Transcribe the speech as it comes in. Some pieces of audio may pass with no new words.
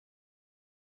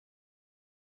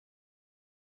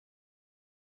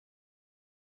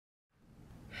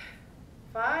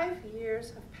5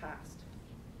 years have passed,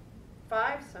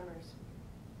 5 summers,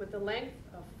 with the length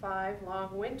of 5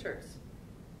 long winters.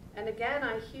 And again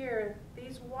I hear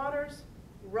these waters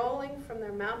rolling from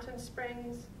their mountain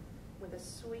springs with a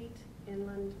sweet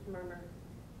inland murmur.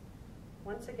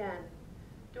 Once again,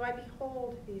 do I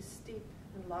behold these steep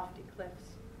and lofty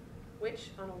cliffs,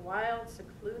 which on a wild,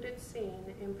 secluded scene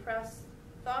impress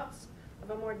thoughts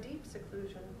of a more deep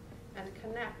seclusion and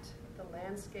connect the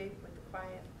landscape with the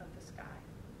quiet of the sky.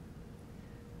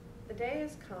 The day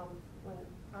has come when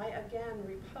I again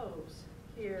repose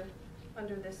here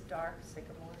under this dark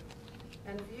sycamore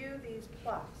and view these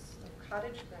plots of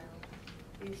cottage ground,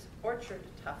 these orchard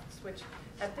tufts, which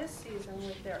at this season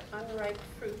with their unripe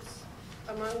fruits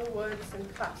among the woods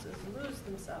and copses lose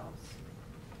themselves,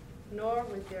 nor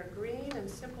with their green and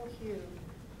simple hue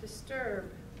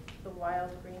disturb the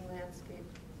wild green landscape.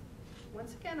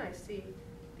 Once again I see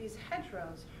these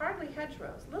hedgerows, hardly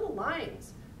hedgerows, little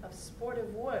lines of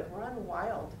sportive wood run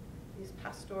wild, these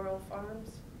pastoral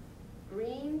farms,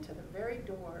 green to the very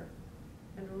door,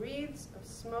 and wreaths of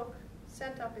smoke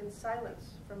sent up in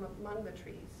silence from among the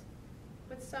trees,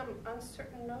 with some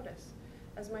uncertain notice,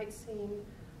 as might seem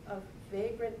of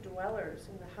vagrant dwellers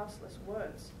in the houseless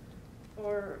woods,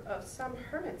 or of some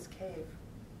hermit's cave,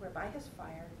 where by his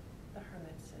fire the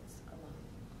hermit sits alone.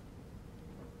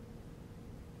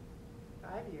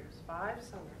 5 years, 5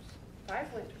 summers,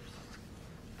 5 winters,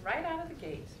 right out of the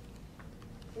gate.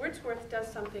 Wordsworth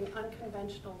does something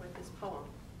unconventional with his poem.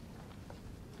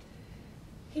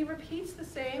 He repeats the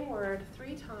same word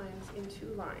 3 times in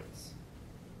 2 lines.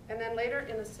 And then later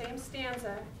in the same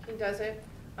stanza, he does it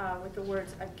with the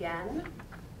words again,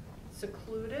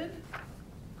 secluded,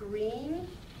 green,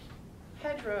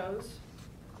 hedgerows,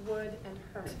 wood, and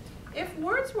hermit. If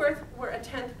Wordsworth were a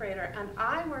 10th grader and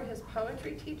I were his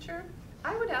poetry teacher,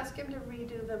 I would ask him to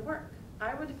redo the work.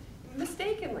 I would,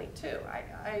 mistakenly too,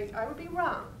 I would be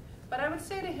wrong. But I would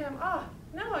say to him,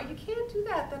 no, you can't do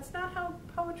that. That's not how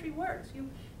poetry works. You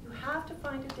have to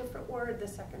find a different word the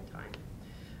second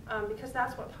time, because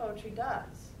that's what poetry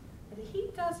does. And he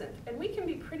doesn't. And we can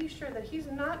be pretty sure that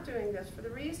he's not doing this for the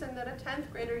reason that a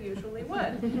 10th grader usually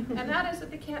would. And that is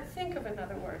that they can't think of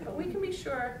another word. But we can be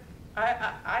sure,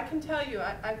 I can tell you,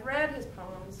 I've read his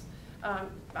poems.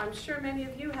 I'm sure many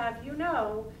of you have. You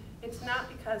know it's not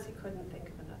because he couldn't think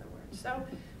of another word. So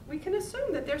we can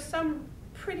assume that there's some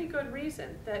pretty good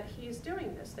reason that he's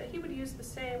doing this, that he would use the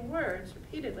same words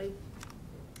repeatedly.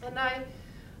 And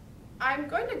I'm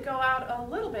going to go out a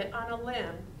little bit on a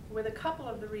limb with a couple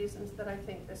of the reasons that I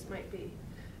think this might be.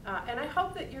 And I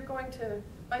hope that you're going to,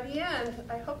 by the end,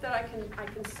 I hope that I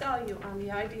can sell you on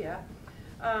the idea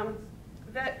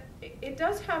that it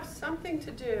does have something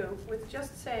to do with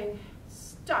just saying,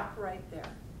 stop right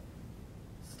there.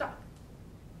 Stop.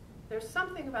 There's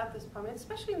something about this poem,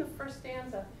 especially in the first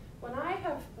stanza. When I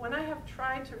have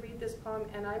tried to read this poem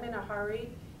and I'm in a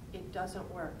hurry, it doesn't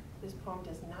work. This poem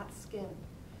does not skim.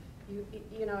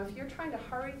 You know, if you're trying to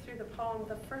hurry through the poem,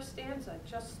 the first stanza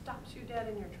just stops you dead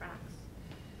in your tracks.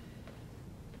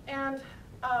 And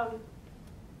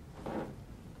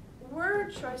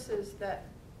word choices that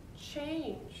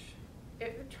change,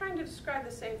 they're trying to describe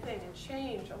the same thing and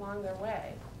change along their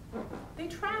way. They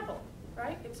travel,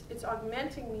 right? It's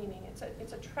augmenting meaning.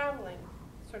 It's a traveling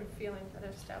sort of feeling that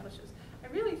it establishes. I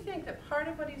really think that part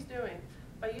of what he's doing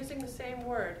by using the same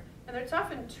word, and there's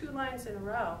often 2 lines in a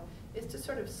row, is to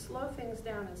sort of slow things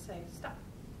down and say, stop,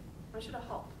 I should have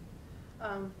halt.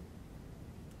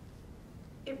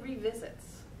 It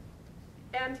revisits.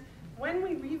 And when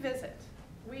we revisit,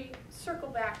 we circle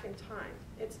back in time.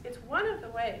 It's one of the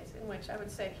ways in which I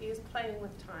would say he is playing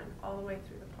with time all the way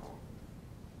through the poem.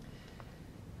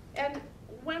 And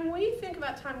when we think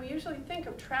about time, we usually think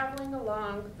of traveling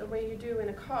along the way you do in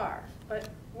a car. But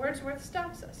Wordsworth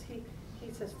stops us. He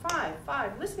says,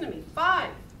 5, listen to me, 5.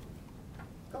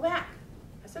 Go back.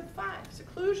 I said 5.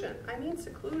 Seclusion. I mean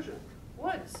seclusion.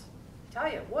 Woods. I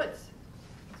tell you, woods.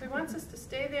 So he wants us to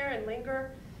stay there and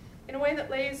linger in a way that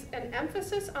lays an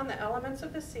emphasis on the elements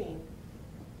of the scene.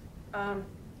 And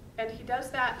he does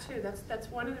that too.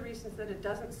 That's one of the reasons that it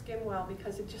doesn't skim well,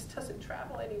 because it just doesn't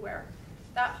travel anywhere.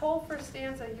 That whole first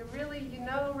stanza, you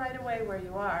know right away where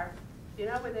you are. You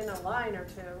know within a line or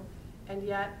 2, and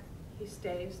yet he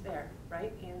stays there,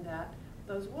 right in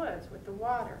those woods with the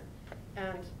water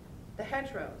and the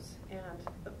hedgerows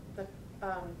and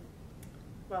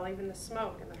well, even the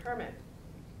smoke and the hermit.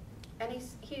 And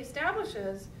he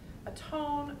establishes a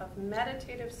tone of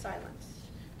meditative silence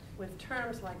with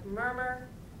terms like murmur,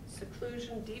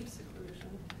 seclusion, deep seclusion,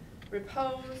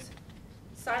 repose,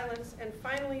 silence, and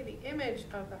finally the image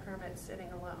of the hermit sitting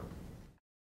alone.